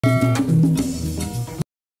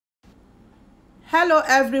Hello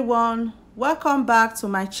everyone, welcome back to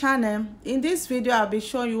my channel. In this video I'll be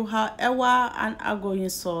showing you how Ewa and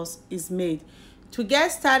Agoyin sauce is made. To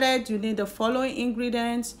get started, you need the following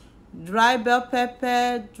ingredients: dry bell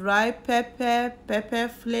pepper, dry pepper, pepper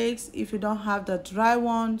flakes. If you don't have the dry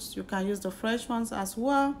ones, you can use the fresh ones as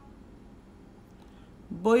well.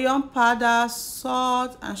 Bouillon powder,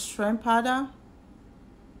 salt and shrimp powder,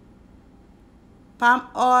 palm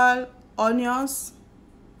oil, onions.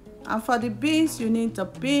 And for the beans, you need the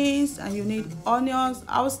beans and you need onions.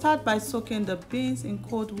 I will start by soaking the beans in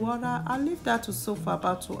cold water. I'll leave that to soak for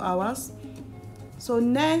about 2 hours. So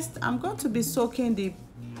next, I'm going to be soaking the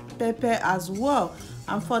pepper as well.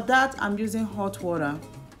 And for that, I'm using hot water.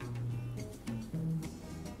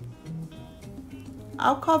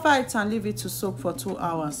 I'll cover it and leave it to soak for 2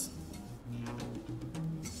 hours.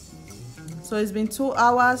 So it's been 2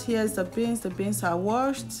 hours. Here's the beans. The beans are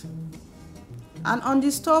washed. And on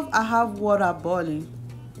the stove, I have water boiling.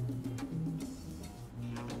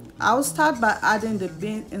 I'll start by adding the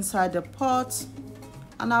beans inside the pot,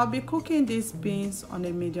 and I'll be cooking these beans on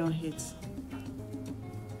a medium heat.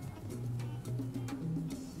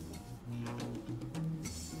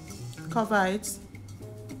 Cover it.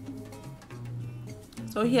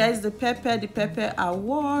 So here is the pepper. The pepper are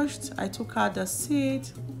washed. I took out the seed,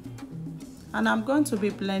 and I'm going to be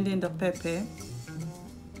blending the pepper.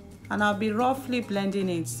 And I'll be roughly blending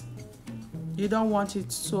it. You don't want it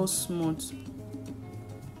so smooth.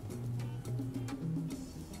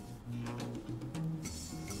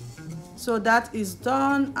 So that is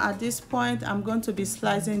done. At this point, I'm going to be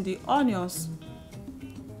slicing the onions.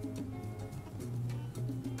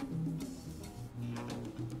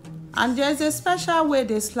 And there's a special way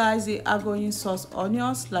they slice the Agoyin sauce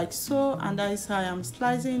onions, like so, and that is how I'm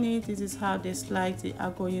slicing it. This is how they slice the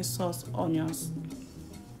Agoyin sauce onions.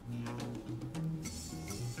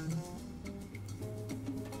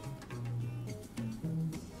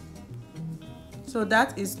 So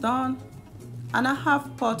that is done, and I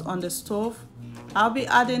have pot on the stove. I'll be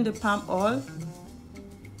adding the palm oil.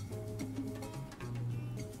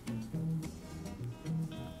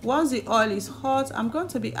 Once the oil is hot, I'm going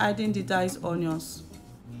to be adding the diced onions.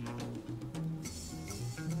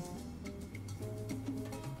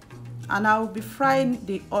 And I will be frying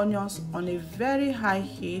the onions on a very high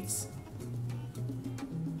heat.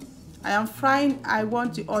 I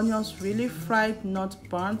want the onions really fried, not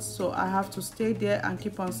burnt, so I have to stay there and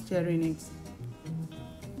keep on stirring it.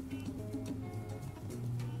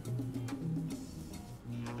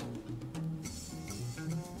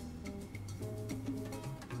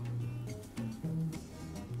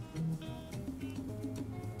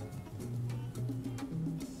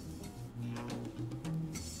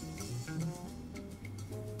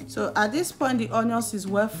 So at this point, the onions is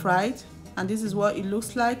well fried. And this is what it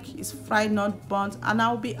looks like. It's fried, not burnt. And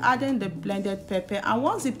I'll be adding the blended pepper. And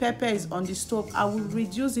once the pepper is on the stove, I will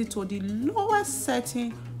reduce it to the lowest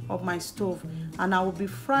setting of my stove. And I will be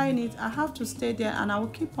frying it. I have to stay there and I will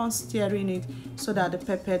keep on stirring it so that the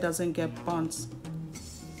pepper doesn't get burnt.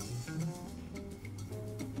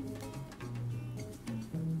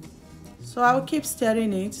 So I will keep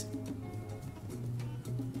stirring it.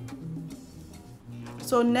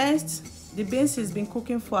 So next, the beans has been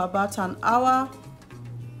cooking for about an hour.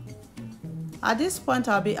 At this point,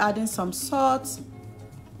 I'll be adding some salt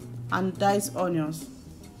and diced onions.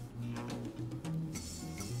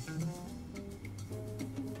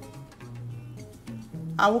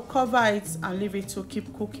 I will cover it and leave it to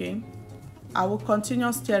keep cooking. I will continue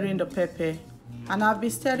stirring the pepper, and I'll be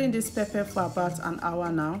stirring this pepper for about an hour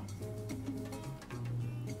now.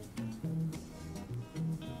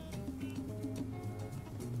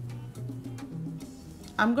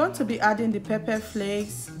 I'm going to be adding the pepper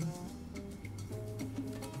flakes,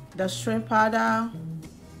 the shrimp powder,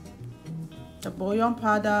 the bouillon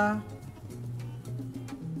powder,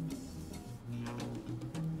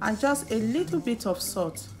 and just a little bit of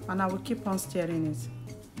salt, and I will keep on stirring it.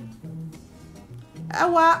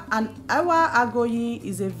 Ewa Agoyin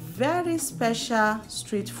is a very special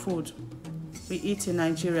street food we eat in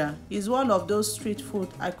Nigeria. It's one of those street food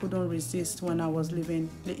I couldn't resist when I was living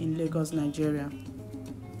in Lagos, Nigeria.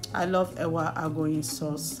 I love Ewa Agoyin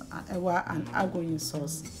sauce, Ewa and Agoyin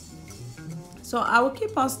sauce. So I will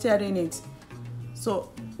keep on stirring it.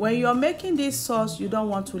 So when you're making this sauce, you don't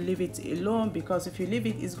want to leave it alone, because if you leave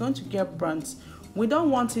it, it's going to get burnt. We don't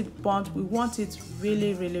want it burnt, we want it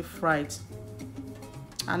really, really fried.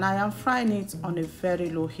 And I am frying it on a very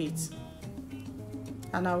low heat.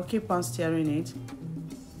 And I will keep on stirring it.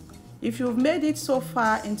 If you've made it so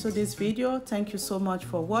far into this video, thank you so much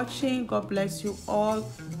for watching. God bless you all.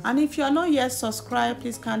 And if you are not yet subscribed,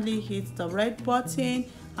 please kindly hit the red button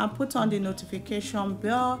and put on the notification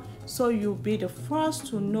bell so you'll be the first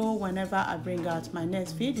to know whenever I bring out my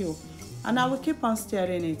next video. And I will keep on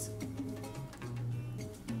stirring it.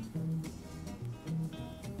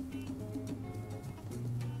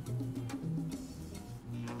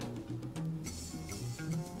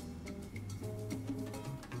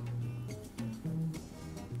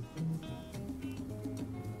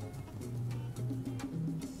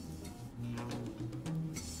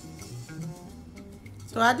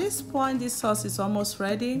 So at this point, this sauce is almost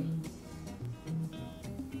ready.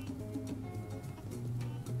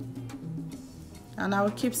 And I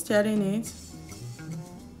will keep stirring it.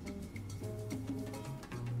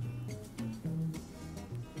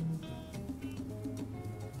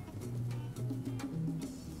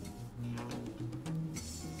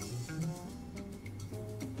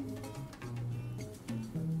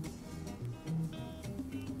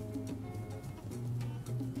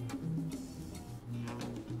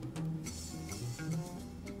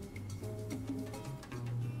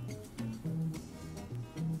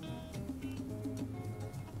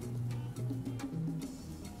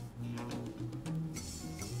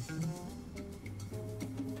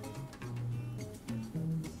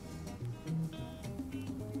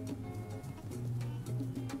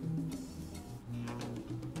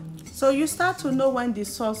 So you start to know when the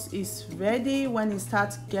sauce is ready, when it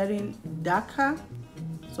starts getting darker.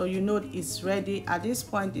 So you know it's ready. At this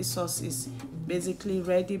point, the sauce is basically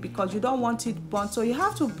ready because you don't want it burnt. So you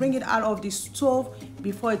have to bring it out of the stove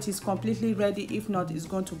before it is completely ready. If not, it's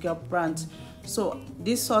going to get burnt. So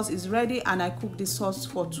this sauce is ready and I cooked this sauce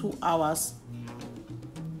for 2 hours.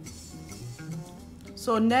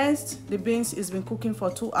 So next, the beans has been cooking for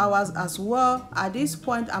 2 hours as well. At this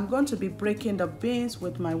point, I'm going to be breaking the beans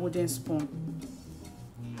with my wooden spoon.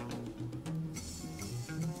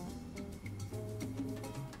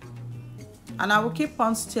 And I will keep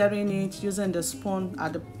on stirring it using the spoon,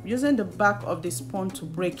 using the back of the spoon to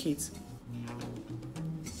break it.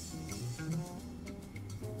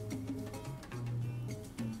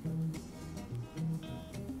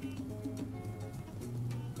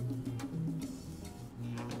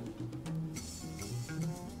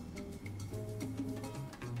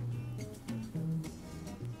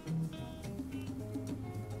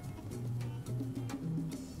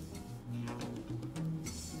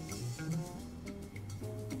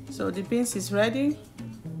 So the beans is ready.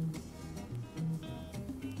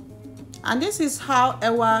 And this is how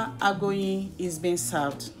Ewa Agoyin is being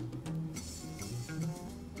served.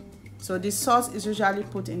 So the sauce is usually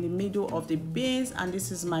put in the middle of the beans, and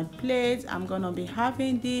this is my plate. I'm gonna be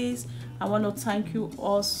having this. I want to thank you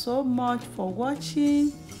all so much for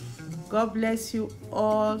watching. God bless you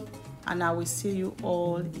all, and I will see you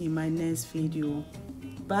all in my next video.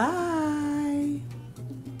 Bye.